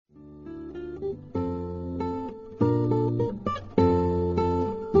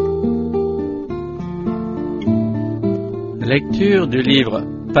Lecture du livre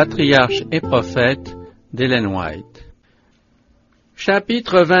Patriarches et Prophètes d'Ellen White.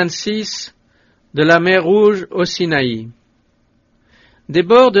 Chapitre 26 de la mer Rouge au Sinaï. Des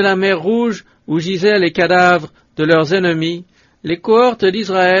bords de la mer Rouge, où gisaient les cadavres de leurs ennemis, les cohortes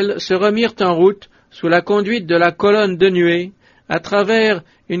d'Israël se remirent en route sous la conduite de la colonne de nuée, à travers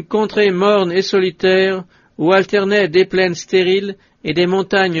une contrée morne et solitaire, où alternaient des plaines stériles et des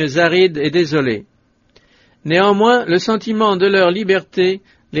montagnes arides et désolées. Néanmoins, le sentiment de leur liberté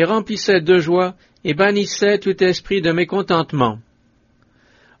les remplissait de joie et bannissait tout esprit de mécontentement.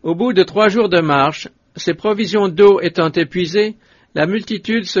 Au bout de 3 jours de marche, ses provisions d'eau étant épuisées, la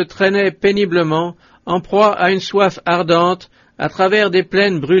multitude se traînait péniblement, en proie à une soif ardente, à travers des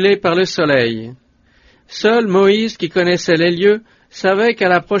plaines brûlées par le soleil. Seul Moïse, qui connaissait les lieux, savait qu'à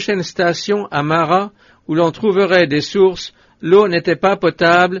la prochaine station, à Mara, où l'on trouverait des sources, l'eau n'était pas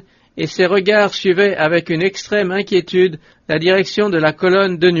potable, et ses regards suivaient avec une extrême inquiétude la direction de la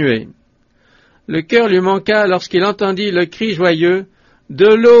colonne de nuée. Le cœur lui manqua lorsqu'il entendit le cri joyeux « De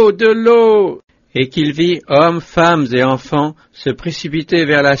l'eau, de l'eau !» et qu'il vit hommes, femmes et enfants se précipiter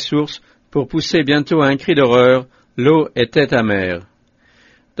vers la source pour pousser bientôt un cri d'horreur. L'eau était amère.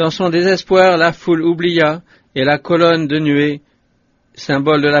 Dans son désespoir, la foule oublia, et la colonne de nuée,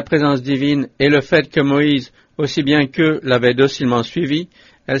 symbole de la présence divine, et le fait que Moïse, aussi bien qu'eux, l'avait docilement suivi,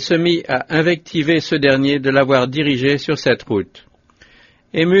 elle se mit à invectiver ce dernier de l'avoir dirigé sur cette route.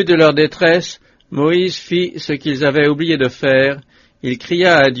 Ému de leur détresse, Moïse fit ce qu'ils avaient oublié de faire, il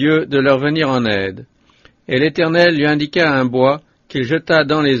cria à Dieu de leur venir en aide. Et l'Éternel lui indiqua un bois qu'il jeta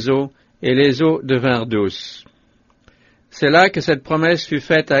dans les eaux, et les eaux devinrent douces. C'est là que cette promesse fut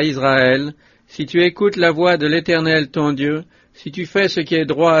faite à Israël: si tu écoutes la voix de l'Éternel ton Dieu, si tu fais ce qui est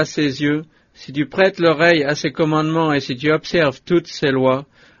droit à ses yeux, si tu prêtes l'oreille à ses commandements et si tu observes toutes ses lois,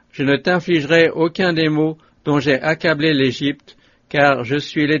 je ne t'infligerai aucun des maux dont j'ai accablé l'Égypte, car je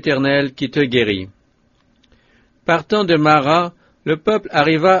suis l'Éternel qui te guérit. Partant de Mara, le peuple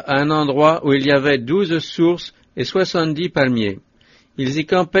arriva à un endroit où il y avait 12 sources et 70 palmiers. Ils y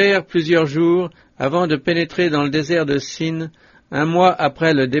campèrent plusieurs jours avant de pénétrer dans le désert de Sin, 1 mois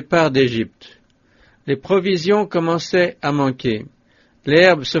après le départ d'Égypte. Les provisions commençaient à manquer.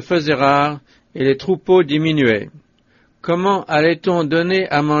 L'herbe se faisait rare et les troupeaux diminuaient. Comment allait-on donner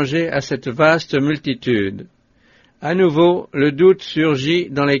à manger à cette vaste multitude? À nouveau, le doute surgit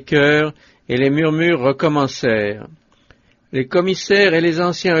dans les cœurs et les murmures recommencèrent. Les commissaires et les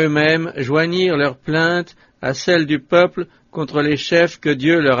anciens eux-mêmes joignirent leurs plaintes à celles du peuple contre les chefs que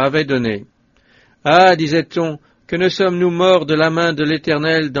Dieu leur avait donnés. « Ah, disait-on, que ne sommes-nous morts de la main de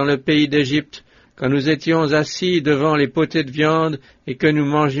l'Éternel dans le pays d'Égypte, quand nous étions assis devant les potées de viande et que nous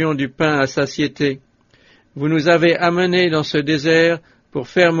mangions du pain à satiété. Vous nous avez amenés dans ce désert pour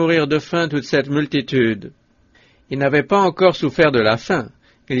faire mourir de faim toute cette multitude. » Ils n'avaient pas encore souffert de la faim,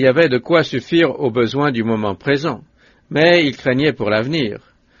 il y avait de quoi suffire aux besoins du moment présent, mais ils craignaient pour l'avenir.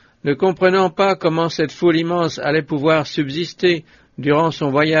 Ne comprenant pas comment cette foule immense allait pouvoir subsister durant son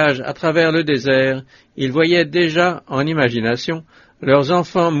voyage à travers le désert, ils voyaient déjà, en imagination, leurs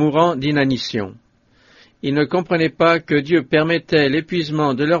enfants mourant d'inanition. Ils ne comprenaient pas que Dieu permettait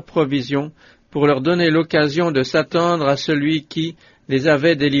l'épuisement de leurs provisions pour leur donner l'occasion de s'attendre à celui qui les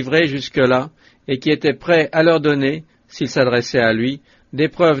avait délivrés jusque-là et qui était prêt à leur donner, s'ils s'adressaient à lui, des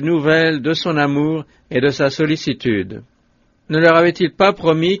preuves nouvelles de son amour et de sa sollicitude. Ne leur avait-il pas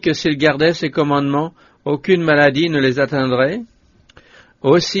promis que s'ils gardaient ses commandements, aucune maladie ne les atteindrait?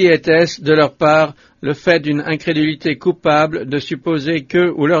 Aussi était-ce de leur part le fait d'une incrédulité coupable de supposer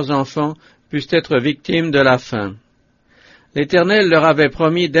qu'eux ou leurs enfants puissent être victimes de la faim. L'Éternel leur avait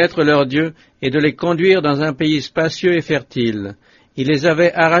promis d'être leur Dieu et de les conduire dans un pays spacieux et fertile. Il les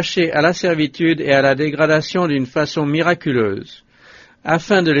avait arrachés à la servitude et à la dégradation d'une façon miraculeuse,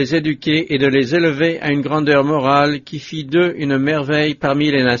 afin de les éduquer et de les élever à une grandeur morale qui fit d'eux une merveille parmi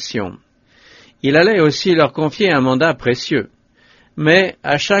les nations. Il allait aussi leur confier un mandat précieux. Mais,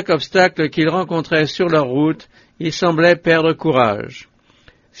 à chaque obstacle qu'ils rencontraient sur leur route, ils semblaient perdre courage.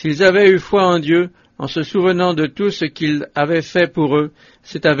 S'ils avaient eu foi en Dieu, en se souvenant de tout ce qu'il avait fait pour eux,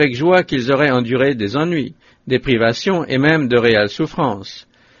 c'est avec joie qu'ils auraient enduré des ennuis, des privations et même de réelles souffrances.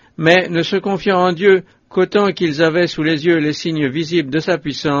 Mais, ne se confiant en Dieu qu'autant qu'ils avaient sous les yeux les signes visibles de sa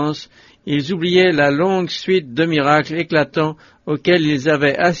puissance, ils oubliaient la longue suite de miracles éclatants auxquels ils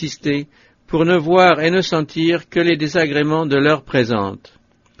avaient assisté, pour ne voir et ne sentir que les désagréments de l'heure présente.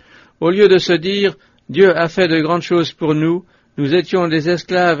 Au lieu de se dire « Dieu a fait de grandes choses pour nous, nous étions des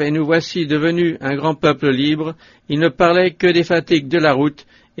esclaves et nous voici devenus un grand peuple libre », ils ne parlaient que des fatigues de la route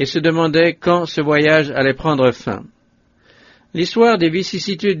et se demandaient quand ce voyage allait prendre fin. L'histoire des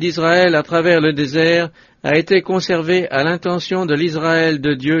vicissitudes d'Israël à travers le désert a été conservée à l'intention de l'Israël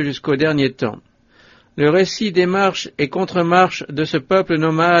de Dieu jusqu'au dernier temps. Le récit des marches et contre-marches de ce peuple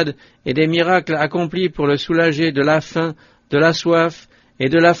nomade et des miracles accomplis pour le soulager de la faim, de la soif et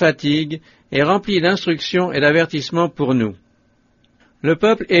de la fatigue est rempli d'instructions et d'avertissements pour nous. Le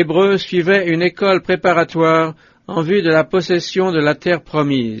peuple hébreu suivait une école préparatoire en vue de la possession de la terre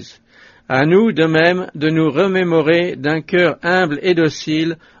promise. À nous, de même, de nous remémorer d'un cœur humble et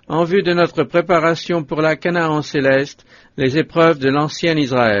docile en vue de notre préparation pour la Canaan céleste, les épreuves de l'ancien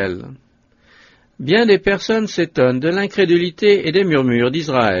Israël. Bien des personnes s'étonnent de l'incrédulité et des murmures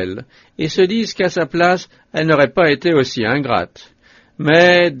d'Israël, et se disent qu'à sa place, elle n'aurait pas été aussi ingrate.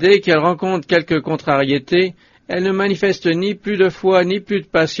 Mais dès qu'elle rencontre quelque contrariété, elle ne manifeste ni plus de foi ni plus de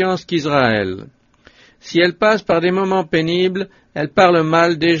patience qu'Israël. Si elle passe par des moments pénibles, elle parle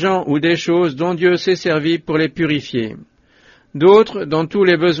mal des gens ou des choses dont Dieu s'est servi pour les purifier. D'autres, dont tous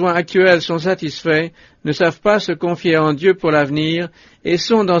les besoins actuels sont satisfaits, ne savent pas se confier en Dieu pour l'avenir et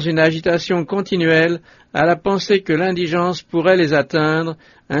sont dans une agitation continuelle à la pensée que l'indigence pourrait les atteindre,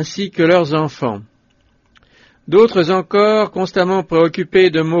 ainsi que leurs enfants. D'autres encore, constamment préoccupés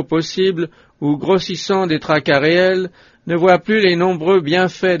de maux possibles ou grossissant des tracas réels, ne voient plus les nombreux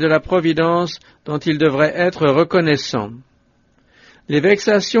bienfaits de la providence dont ils devraient être reconnaissants. Les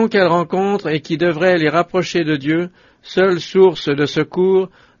vexations qu'elles rencontrent et qui devraient les rapprocher de Dieu, seule source de secours,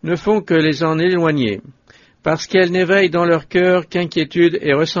 ne font que les en éloigner, parce qu'elles n'éveillent dans leur cœur qu'inquiétude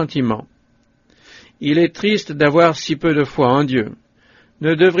et ressentiment. Il est triste d'avoir si peu de foi en Dieu.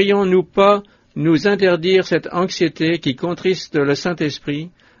 Ne devrions-nous pas nous interdire cette anxiété qui contriste le Saint-Esprit,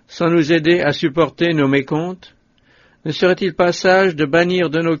 sans nous aider à supporter nos mécomptes? Ne serait-il pas sage de bannir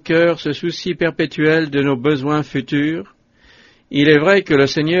de nos cœurs ce souci perpétuel de nos besoins futurs? Il est vrai que le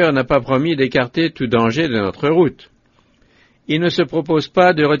Seigneur n'a pas promis d'écarter tout danger de notre route. Il ne se propose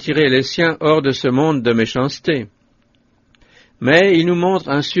pas de retirer les siens hors de ce monde de méchanceté. Mais il nous montre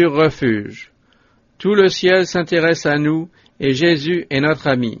un sûr refuge. Tout le ciel s'intéresse à nous, et Jésus est notre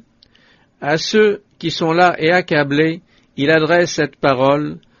ami. À ceux qui sont là et accablés, il adresse cette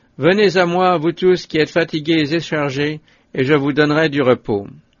parole: « Venez à moi, vous tous qui êtes fatigués et chargés, et je vous donnerai du repos. »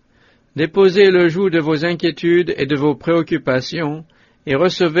 Déposez le joug de vos inquiétudes et de vos préoccupations, et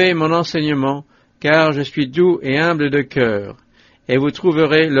recevez mon enseignement, car je suis doux et humble de cœur, et vous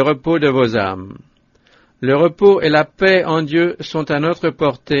trouverez le repos de vos âmes. Le repos et la paix en Dieu sont à notre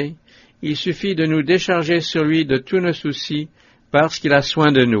portée, il suffit de nous décharger sur lui de tous nos soucis, parce qu'il a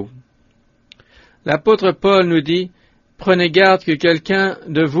soin de nous. L'apôtre Paul nous dit: « Prenez garde que quelqu'un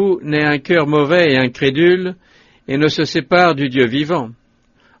de vous n'ait un cœur mauvais et incrédule, et ne se sépare du Dieu vivant. »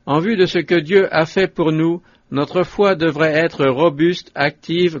 En vue de ce que Dieu a fait pour nous, notre foi devrait être robuste,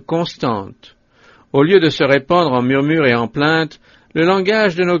 active, constante. Au lieu de se répandre en murmures et en plaintes, le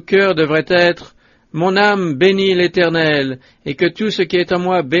langage de nos cœurs devrait être: « Mon âme bénit l'Éternel, et que tout ce qui est en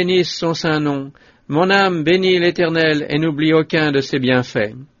moi bénisse son saint nom. Mon âme bénit l'Éternel, et n'oublie aucun de ses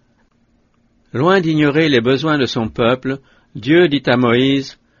bienfaits. » Loin d'ignorer les besoins de son peuple, Dieu dit à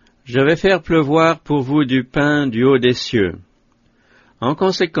Moïse: « Je vais faire pleuvoir pour vous du pain du haut des cieux. » En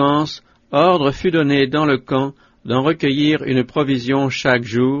conséquence, ordre fut donné dans le camp d'en recueillir une provision chaque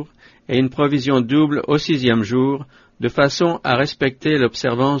jour, et une provision double au 6e jour, de façon à respecter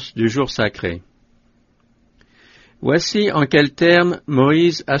l'observance du jour sacré. Voici en quels termes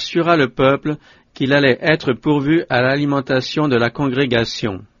Moïse assura le peuple qu'il allait être pourvu à l'alimentation de la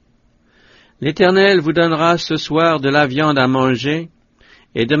congrégation. « L'Éternel vous donnera ce soir de la viande à manger,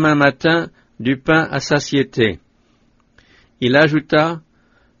 et demain matin du pain à satiété. » Il ajouta: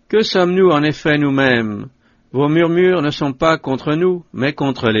 « Que sommes-nous en effet nous-mêmes? Vos murmures ne sont pas contre nous, mais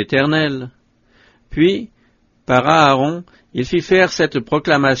contre l'Éternel. » Puis, par Aaron, il fit faire cette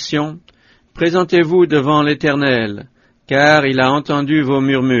proclamation: « Présentez-vous devant l'Éternel, car il a entendu vos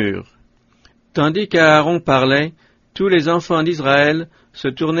murmures. » Tandis qu'Aaron parlait, tous les enfants d'Israël se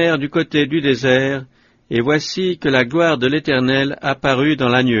tournèrent du côté du désert, et voici que la gloire de l'Éternel apparut dans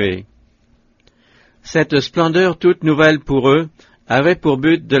la nuée. Cette splendeur toute nouvelle pour eux avait pour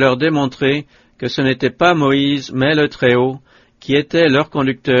but de leur démontrer que ce n'était pas Moïse, mais le Très-Haut, qui était leur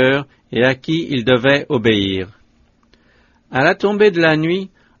conducteur et à qui ils devaient obéir. À la tombée de la nuit,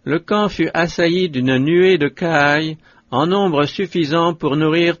 le camp fut assailli d'une nuée de cailles en nombre suffisant pour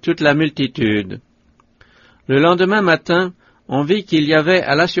nourrir toute la multitude. Le lendemain matin, on vit qu'il y avait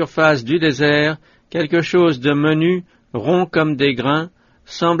à la surface du désert quelque chose de menu, rond comme des grains,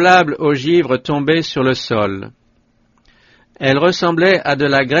 semblable au givre tombé sur le sol. Elle ressemblait à de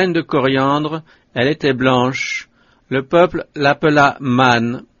la graine de coriandre, elle était blanche. Le peuple l'appela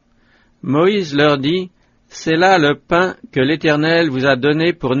manne. Moïse leur dit: « C'est là le pain que l'Éternel vous a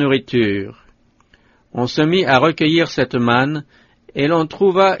donné pour nourriture. » On se mit à recueillir cette manne, et l'on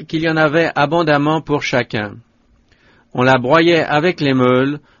trouva qu'il y en avait abondamment pour chacun. On la broyait avec les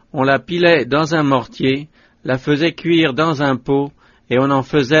meules, on la pilait dans un mortier, la faisait cuire dans un pot, et on en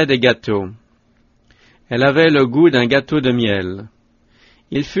faisait des gâteaux. Elle avait le goût d'un gâteau de miel.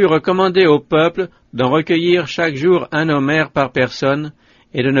 Il fut recommandé au peuple d'en recueillir chaque jour un homère par personne,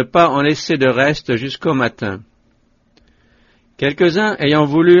 et de ne pas en laisser de reste jusqu'au matin. Quelques-uns, ayant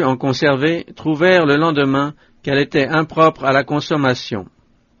voulu en conserver, trouvèrent le lendemain qu'elle était impropre à la consommation.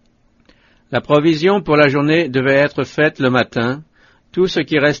 La provision pour la journée devait être faite le matin, tout ce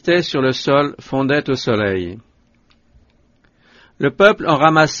qui restait sur le sol fondait au soleil. Le peuple en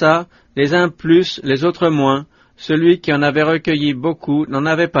ramassa, les uns plus, les autres moins, celui qui en avait recueilli beaucoup n'en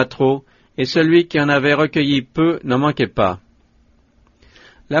avait pas trop, et celui qui en avait recueilli peu n'en manquait pas.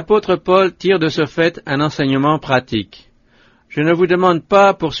 L'apôtre Paul tire de ce fait un enseignement pratique. « Je ne vous demande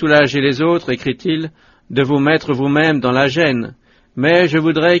pas, pour soulager les autres, écrit-il, de vous mettre vous-même dans la gêne, mais je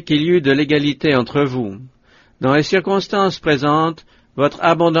voudrais qu'il y eût de l'égalité entre vous. Dans les circonstances présentes, votre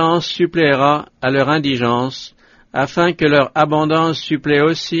abondance suppléera à leur indigence, afin que leur abondance supplée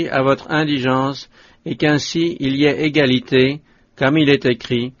aussi à votre indigence, et qu'ainsi il y ait égalité, comme il est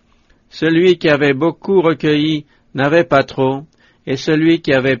écrit, « Celui qui avait beaucoup recueilli n'avait pas trop, et celui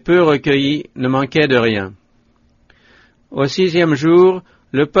qui avait peu recueilli ne manquait de rien. » Au 6e jour,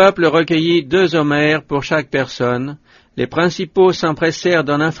 le peuple recueillit 2 homères pour chaque personne. Les principaux s'empressèrent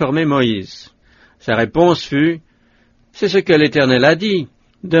d'en informer Moïse. Sa réponse fut, « C'est ce que l'Éternel a dit.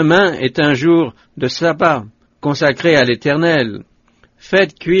 Demain est un jour de sabbat, consacré à l'Éternel.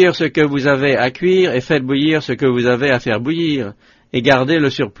 Faites cuire ce que vous avez à cuire et faites bouillir ce que vous avez à faire bouillir, et gardez le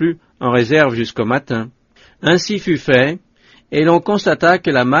surplus en réserve jusqu'au matin. » Ainsi fut fait, et l'on constata que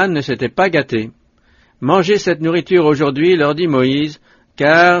la manne ne s'était pas gâtée. « Mangez cette nourriture aujourd'hui, leur dit Moïse,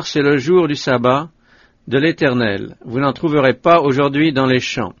 car c'est le jour du sabbat de l'Éternel. Vous n'en trouverez pas aujourd'hui dans les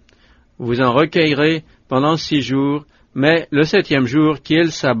champs. Vous en recueillerez pendant 6 jours, mais le 7e jour, qui est le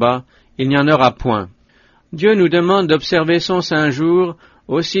sabbat, il n'y en aura point. » Dieu nous demande d'observer son saint jour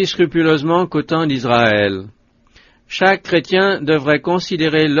aussi scrupuleusement qu'au temps d'Israël. Chaque chrétien devrait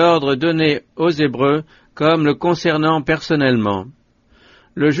considérer l'ordre donné aux Hébreux comme le concernant personnellement.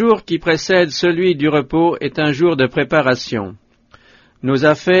 Le jour qui précède celui du repos est un jour de préparation. Nos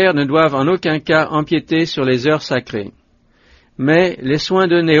affaires ne doivent en aucun cas empiéter sur les heures sacrées. Mais les soins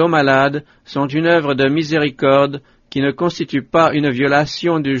donnés aux malades sont une œuvre de miséricorde qui ne constitue pas une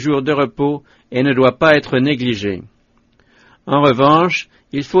violation du jour de repos et ne doit pas être négligée. En revanche,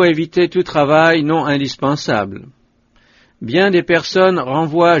 il faut éviter tout travail non indispensable. Bien des personnes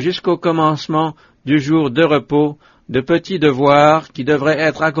renvoient jusqu'au commencement du jour de repos de petits devoirs qui devraient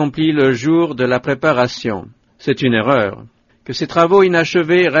être accomplis le jour de la préparation. C'est une erreur. Que ces travaux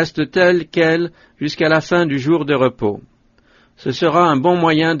inachevés restent tels quels jusqu'à la fin du jour de repos. Ce sera un bon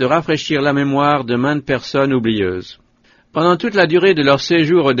moyen de rafraîchir la mémoire de maintes personnes oublieuses. Pendant toute la durée de leur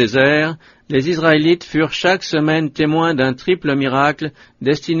séjour au désert, les Israélites furent chaque semaine témoins d'un triple miracle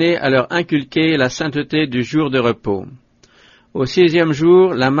destiné à leur inculquer la sainteté du jour de repos. Au 6e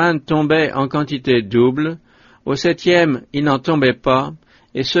jour, la manne tombait en quantité double. Au 7e, il n'en tombait pas,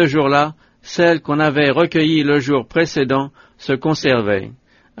 et ce jour-là, celle qu'on avait recueillie le jour précédent se conservait,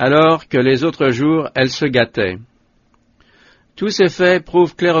 alors que les autres jours, elle se gâtait. Tous ces faits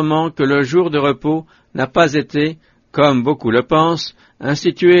prouvent clairement que le jour de repos n'a pas été, comme beaucoup le pensent,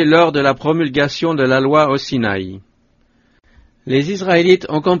 institué lors de la promulgation de la loi au Sinaï. Les Israélites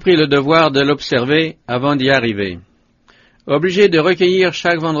ont compris le devoir de l'observer avant d'y arriver. Obligés de recueillir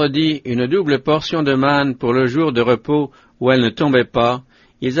chaque vendredi une double portion de manne pour le jour de repos où elle ne tombait pas,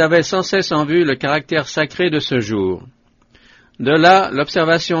 ils avaient sans cesse en vue le caractère sacré de ce jour. De là,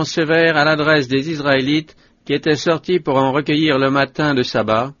 l'observation sévère à l'adresse des Israélites qui étaient sortis pour en recueillir le matin de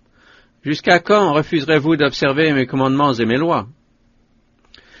sabbat. « Jusqu'à quand refuserez-vous d'observer mes commandements et mes lois ?»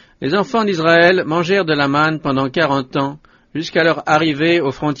 Les enfants d'Israël mangèrent de la manne pendant 40 ans, jusqu'à leur arrivée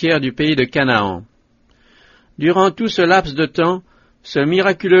aux frontières du pays de Canaan. Durant tout ce laps de temps, ce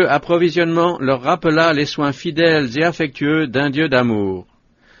miraculeux approvisionnement leur rappela les soins fidèles et affectueux d'un Dieu d'amour.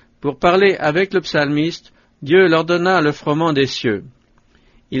 Pour parler avec le psalmiste, Dieu leur donna le frottement des cieux.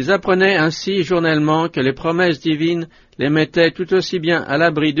 Ils apprenaient ainsi journellement que les promesses divines les mettaient tout aussi bien à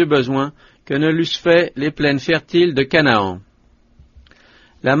l'abri du besoin que ne l'eussent fait les plaines fertiles de Canaan.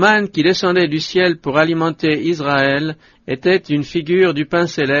 La manne qui descendait du ciel pour alimenter Israël était une figure du pain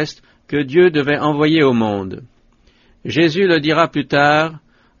céleste que Dieu devait envoyer au monde. Jésus le dira plus tard,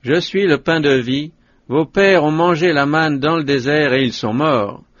 « Je suis le pain de vie, vos pères ont mangé la manne dans le désert et ils sont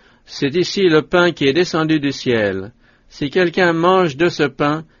morts. c'est ici le pain qui est descendu du ciel. Si quelqu'un mange de ce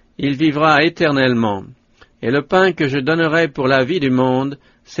pain, il vivra éternellement. Et le pain que je donnerai pour la vie du monde,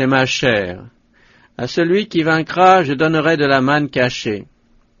 c'est ma chair. À celui qui vaincra, je donnerai de la manne cachée. »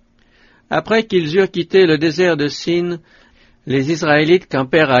 Après qu'ils eurent quitté le désert de Sin, les Israélites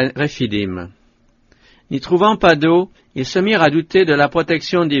campèrent à Réphidim. N'y trouvant pas d'eau, ils se mirent à douter de la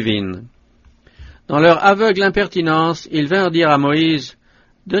protection divine. Dans leur aveugle impertinence, ils vinrent dire à Moïse,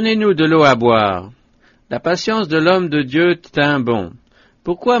 « Donnez-nous de l'eau à boire. » La patience de l'homme de Dieu tint bon. «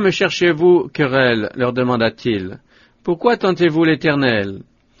 Pourquoi me cherchez-vous querelle ?» leur demanda-t-il. « Pourquoi tentez-vous l'Éternel ?»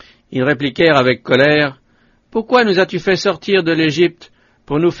 Ils répliquèrent avec colère, « Pourquoi nous as-tu fait sortir de l'Égypte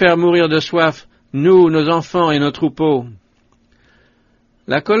pour nous faire mourir de soif, nous, nos enfants et nos troupeaux ?»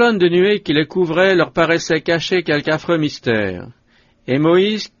 La colonne de nuée qui les couvrait leur paraissait cacher quelque affreux mystère. Et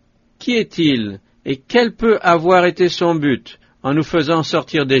Moïse, qui est-il, et quel peut avoir été son but en nous faisant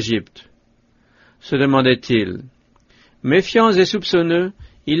sortir d'Égypte? Se demandait-il. Méfiants et soupçonneux,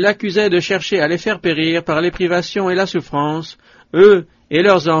 ils l'accusaient de chercher à les faire périr par les privations et la souffrance, eux et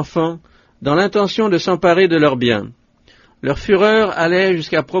leurs enfants, dans l'intention de s'emparer de leurs biens. Leur fureur allait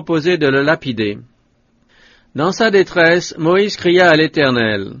jusqu'à proposer de le lapider. Dans sa détresse, Moïse cria à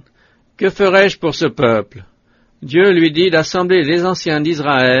l'Éternel, « Que ferai-je pour ce peuple ?» Dieu lui dit d'assembler les anciens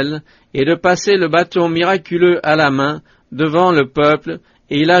d'Israël et de passer le bâton miraculeux à la main devant le peuple,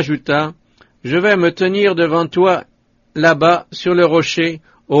 et il ajouta, « Je vais me tenir devant toi là-bas sur le rocher,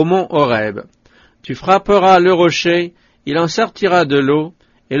 au mont Horeb. Tu frapperas le rocher, il en sortira de l'eau,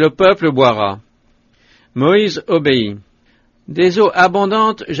 et le peuple boira. » Moïse obéit. Des eaux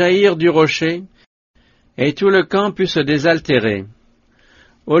abondantes jaillirent du rocher, et tout le camp put se désaltérer.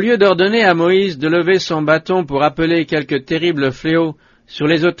 Au lieu d'ordonner à Moïse de lever son bâton pour appeler quelque terrible fléau sur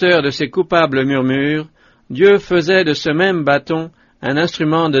les auteurs de ces coupables murmures, Dieu faisait de ce même bâton un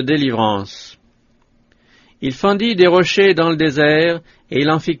instrument de délivrance. Il fendit des rochers dans le désert, et il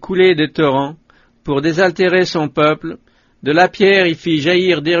en fit couler des torrents, pour désaltérer son peuple. De la pierre il fit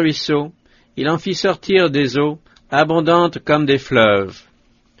jaillir des ruisseaux, il en fit sortir des eaux, abondantes comme des fleuves.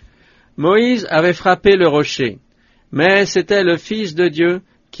 Moïse avait frappé le rocher, mais c'était le Fils de Dieu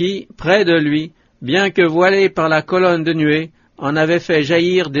qui, près de lui, bien que voilé par la colonne de nuée, en avait fait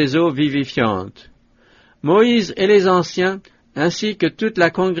jaillir des eaux vivifiantes. Moïse et les anciens, ainsi que toute la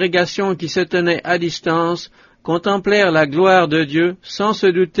congrégation qui se tenait à distance, contemplèrent la gloire de Dieu sans se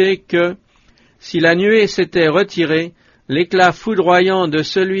douter que, si la nuée s'était retirée, l'éclat foudroyant de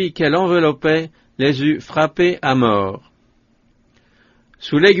celui qu'elle enveloppait les eût frappés à mort.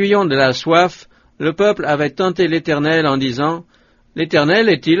 Sous l'aiguillon de la soif, le peuple avait tenté l'Éternel en disant, « L'Éternel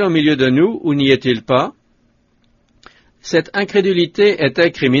est-il au milieu de nous ou n'y est-il pas ?» Cette incrédulité était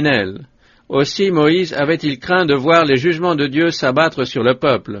criminelle. Aussi Moïse avait-il craint de voir les jugements de Dieu s'abattre sur le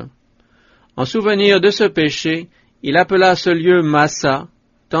peuple. En souvenir de ce péché, il appela ce lieu Massa,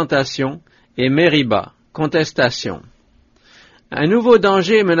 tentation, et Mériba, contestation. Un nouveau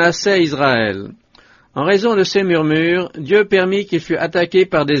danger menaçait Israël. En raison de ces murmures, Dieu permit qu'il fût attaqué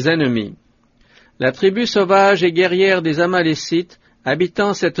par des ennemis. La tribu sauvage et guerrière des Amalécites,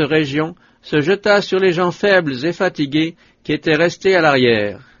 habitant cette région, se jeta sur les gens faibles et fatigués qui étaient restés à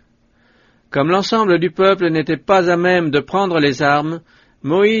l'arrière. Comme l'ensemble du peuple n'était pas à même de prendre les armes,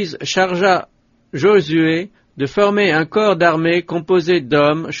 Moïse chargea Josué de former un corps d'armée composé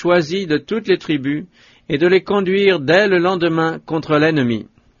d'hommes choisis de toutes les tribus et de les conduire dès le lendemain contre l'ennemi.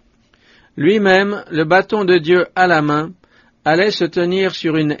 Lui-même, le bâton de Dieu à la main, allait se tenir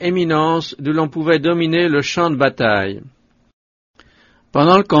sur une éminence d'où l'on pouvait dominer le champ de bataille.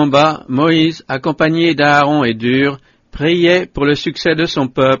 Pendant le combat, Moïse, accompagné d'Aaron et d'Hur, priait pour le succès de son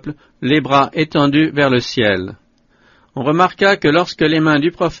peuple, les bras étendus vers le ciel. On remarqua que lorsque les mains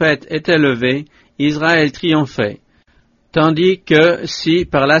du prophète étaient levées, Israël triomphait, tandis que si,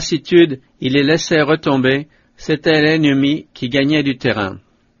 par lassitude, il les laissait retomber, c'était l'ennemi qui gagnait du terrain.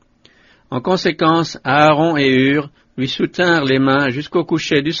 En conséquence, Aaron et Hur lui soutinrent les mains jusqu'au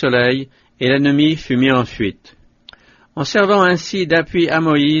coucher du soleil, et l'ennemi fut mis en fuite. En servant ainsi d'appui à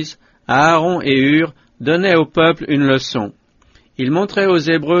Moïse, Aaron et Hur donnaient au peuple une leçon. Ils montraient aux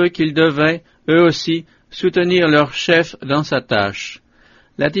Hébreux qu'ils devaient, eux aussi, soutenir leur chef dans sa tâche.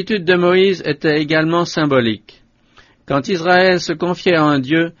 L'attitude de Moïse était également symbolique. Quand Israël se confiait en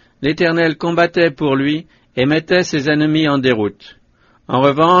Dieu, l'Éternel combattait pour lui et mettait ses ennemis en déroute. En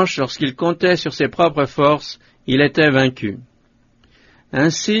revanche, lorsqu'il comptait sur ses propres forces, il était vaincu.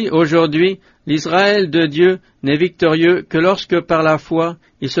 Ainsi, aujourd'hui, l'Israël de Dieu n'est victorieux que lorsque, par la foi,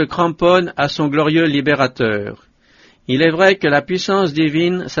 il se cramponne à son glorieux libérateur. Il est vrai que la puissance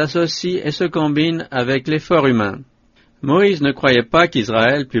divine s'associe et se combine avec l'effort humain. Moïse ne croyait pas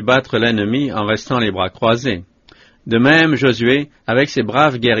qu'Israël pût battre l'ennemi en restant les bras croisés. De même, Josué, avec ses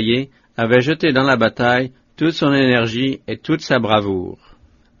braves guerriers, avait jeté dans la bataille toute son énergie et toute sa bravoure.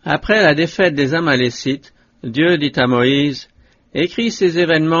 Après la défaite des Amalécites, Dieu dit à Moïse, « Écris ces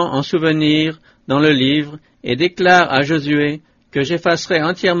événements en souvenir dans le livre et déclare à Josué que j'effacerai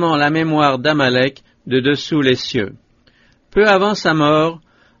entièrement la mémoire d'Amalek de dessous les cieux. » Peu avant sa mort,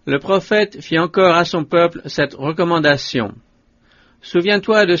 le prophète fit encore à son peuple cette recommandation. «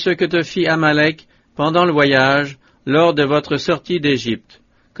 Souviens-toi de ce que te fit Amalek pendant le voyage, lors de votre sortie d'Égypte,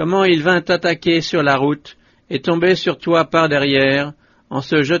 comment il vint t'attaquer sur la route et tomber sur toi par derrière, en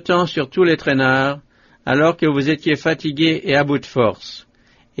se jetant sur tous les traînards, alors que vous étiez fatigués et à bout de force,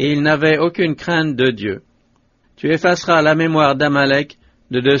 et il n'avait aucune crainte de Dieu. Tu effaceras la mémoire d'Amalek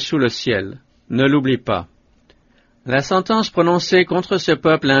de dessous le ciel. Ne l'oublie pas. » La sentence prononcée contre ce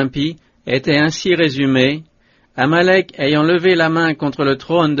peuple impie était ainsi résumée. Amalek ayant levé la main contre le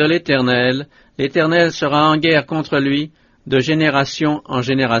trône de l'Éternel, l'Éternel sera en guerre contre lui de génération en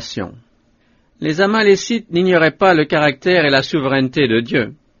génération. Les Amalécites n'ignoraient pas le caractère et la souveraineté de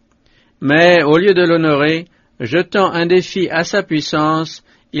Dieu. Mais au lieu de l'honorer, jetant un défi à sa puissance,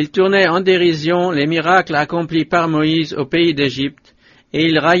 ils tournaient en dérision les miracles accomplis par Moïse au pays d'Égypte, et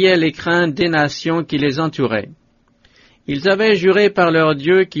ils raillaient les craintes des nations qui les entouraient. Ils avaient juré par leur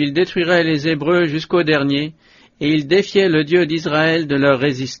Dieu qu'ils détruiraient les Hébreux jusqu'au dernier, et ils défiaient le Dieu d'Israël de leur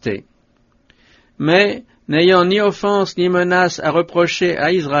résister. Mais, n'ayant ni offense ni menace à reprocher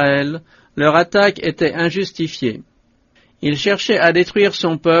à Israël, leur attaque était injustifiée. Ils cherchaient à détruire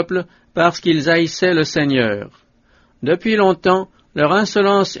son peuple parce qu'ils haïssaient le Seigneur. Depuis longtemps, leur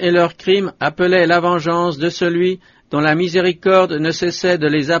insolence et leurs crimes appelaient la vengeance de celui dont la miséricorde ne cessait de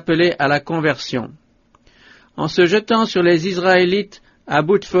les appeler à la conversion. En se jetant sur les Israélites à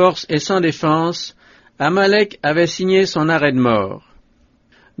bout de force et sans défense, Amalek avait signé son arrêt de mort.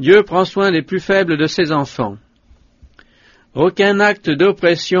 Dieu prend soin des plus faibles de ses enfants. Aucun acte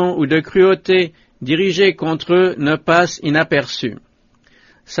d'oppression ou de cruauté dirigé contre eux ne passe inaperçu.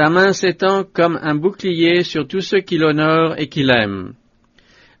 Sa main s'étend comme un bouclier sur tous ceux qui l'honorent et qui l'aiment.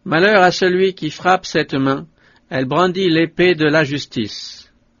 Malheur à celui qui frappe cette main, elle brandit l'épée de la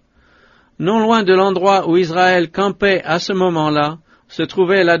justice. Non loin de l'endroit où Israël campait à ce moment-là, se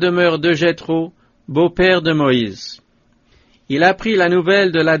trouvait la demeure de Jéthro, beau-père de Moïse. Il apprit la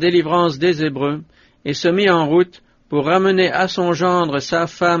nouvelle de la délivrance des Hébreux et se mit en route pour ramener à son gendre sa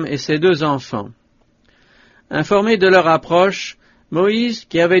femme et ses 2 enfants. Informé de leur approche, Moïse,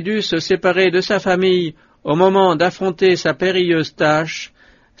 qui avait dû se séparer de sa famille au moment d'affronter sa périlleuse tâche,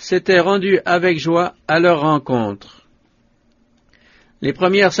 s'était rendu avec joie à leur rencontre. Les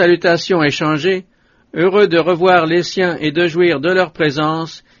premières salutations échangées, heureux de revoir les siens et de jouir de leur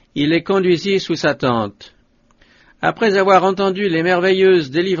présence, il les conduisit sous sa tente. Après avoir entendu les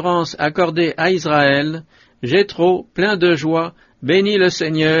merveilleuses délivrances accordées à Israël, Jéthro, plein de joie, bénit le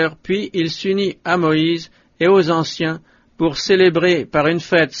Seigneur, puis il s'unit à Moïse et aux anciens pour célébrer par une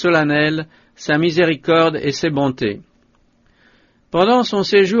fête solennelle sa miséricorde et ses bontés. Pendant son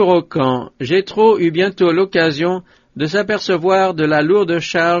séjour au camp, Jéthro eut bientôt l'occasion de s'apercevoir de la lourde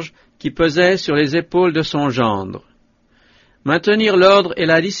charge qui pesait sur les épaules de son gendre. Maintenir l'ordre et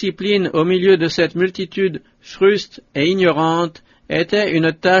la discipline au milieu de cette multitude fruste et ignorante était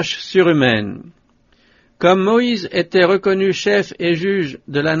une tâche surhumaine. Comme Moïse était reconnu chef et juge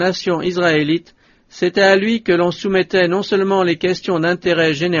de la nation israélite, c'était à lui que l'on soumettait non seulement les questions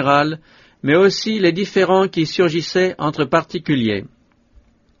d'intérêt général, mais aussi les différends qui surgissaient entre particuliers.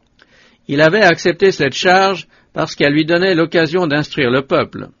 Il avait accepté cette charge parce qu'elle lui donnait l'occasion d'instruire le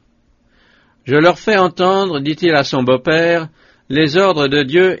peuple. « Je leur fais entendre, dit-il à son beau-père, les ordres de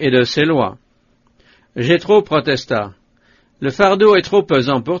Dieu et de ses lois. » Jéthro protesta. « Le fardeau est trop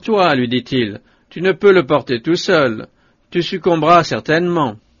pesant pour toi, lui dit-il. Tu ne peux le porter tout seul. Tu succomberas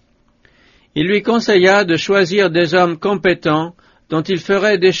certainement. » Il lui conseilla de choisir des hommes compétents dont il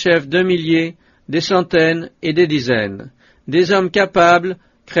ferait des chefs de milliers, des centaines et des dizaines, des hommes capables,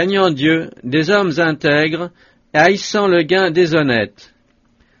 craignant Dieu, des hommes intègres, haïssant le gain déshonnête.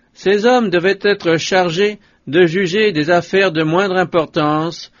 Ces hommes devaient être chargés de juger des affaires de moindre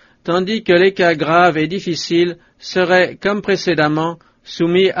importance, tandis que les cas graves et difficiles seraient, comme précédemment,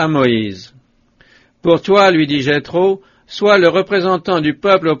 soumis à Moïse. « Pour toi, lui dit Jéthro, sois le représentant du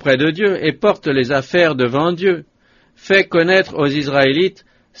peuple auprès de Dieu et porte les affaires devant Dieu. Fais connaître aux Israélites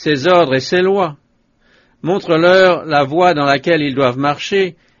ses ordres et ses lois. Montre-leur la voie dans laquelle ils doivent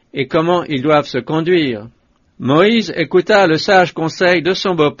marcher et comment ils doivent se conduire. » Moïse écouta le sage conseil de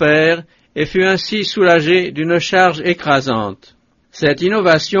son beau-père et fut ainsi soulagé d'une charge écrasante. Cette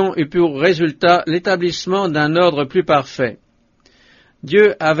innovation eut pour résultat l'établissement d'un ordre plus parfait.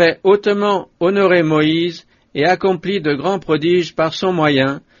 Dieu avait hautement honoré Moïse et accompli de grands prodiges par son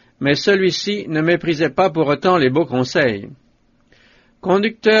moyen, mais celui-ci ne méprisait pas pour autant les beaux conseils.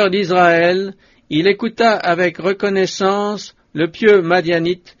 Conducteur d'Israël, il écouta avec reconnaissance le pieux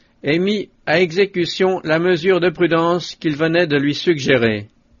Madianite et mit à exécution la mesure de prudence qu'il venait de lui suggérer.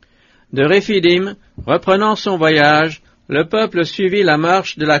 De Réphidim, reprenant son voyage, le peuple suivit la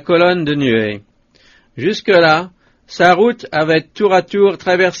marche de la colonne de nuée. Jusque-là, sa route avait tour à tour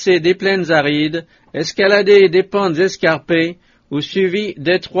traversé des plaines arides, escaladé des pentes escarpées ou suivi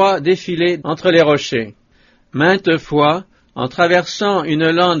d'étroits défilés entre les rochers. Maintes fois, en traversant une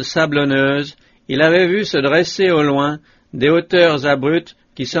lande sablonneuse, il avait vu se dresser au loin des hauteurs abruptes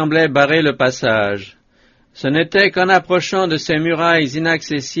qui semblaient barrer le passage. Ce n'était qu'en approchant de ces murailles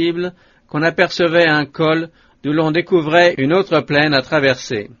inaccessibles qu'on apercevait un col d'où l'on découvrait une autre plaine à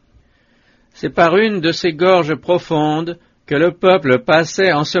traverser. C'est par une de ces gorges profondes que le peuple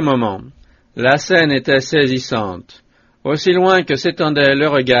passait en ce moment. La scène était saisissante. Aussi loin que s'étendait le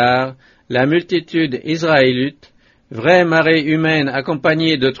regard, la multitude israélite, vraie marée humaine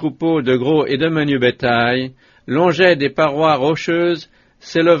accompagnée de troupeaux de gros et de menus bétail, longeait des parois rocheuses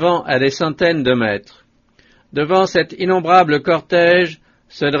s'élevant à des centaines de mètres. Devant cet innombrable cortège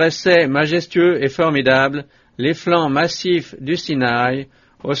se dressaient majestueux et formidables les flancs massifs du Sinaï,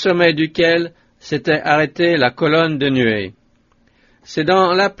 au sommet duquel s'était arrêtée la colonne de nuée. C'est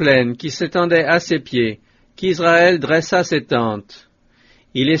dans la plaine qui s'étendait à ses pieds qu'Israël dressa ses tentes.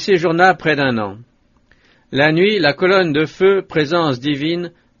 Il y séjourna près d'un an. La nuit, la colonne de feu, présence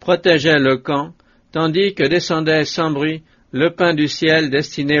divine, protégeait le camp, tandis que descendait sans bruit le pain du ciel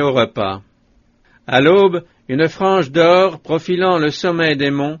destiné au repas. À l'aube, une frange d'or profilant le sommet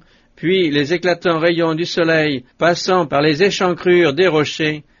des monts, puis les éclatants rayons du soleil passant par les échancrures des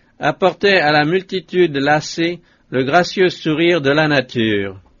rochers, apportaient à la multitude lassée le gracieux sourire de la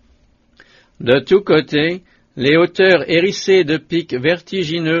nature. De tous côtés, les hauteurs hérissées de pics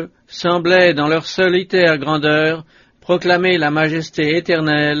vertigineux semblaient, dans leur solitaire grandeur, proclamer la majesté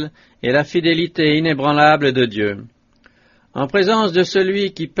éternelle et la fidélité inébranlable de Dieu. En présence de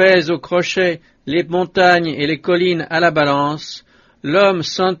celui qui pèse au crochet les montagnes et les collines à la balance, l'homme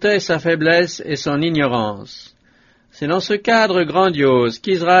sentait sa faiblesse et son ignorance. C'est dans ce cadre grandiose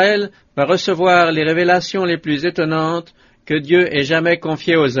qu'Israël va recevoir les révélations les plus étonnantes que Dieu ait jamais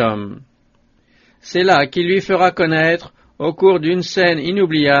confiées aux hommes. C'est là qu'il lui fera connaître, au cours d'une scène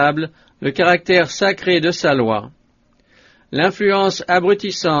inoubliable, le caractère sacré de sa loi. L'influence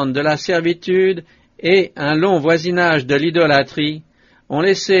abrutissante de la servitude et un long voisinage de l'idolâtrie ont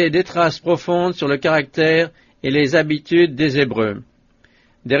laissé des traces profondes sur le caractère et les habitudes des Hébreux.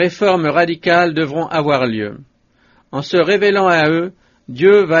 Des réformes radicales devront avoir lieu. En se révélant à eux,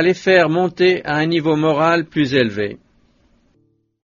 Dieu va les faire monter à un niveau moral plus élevé.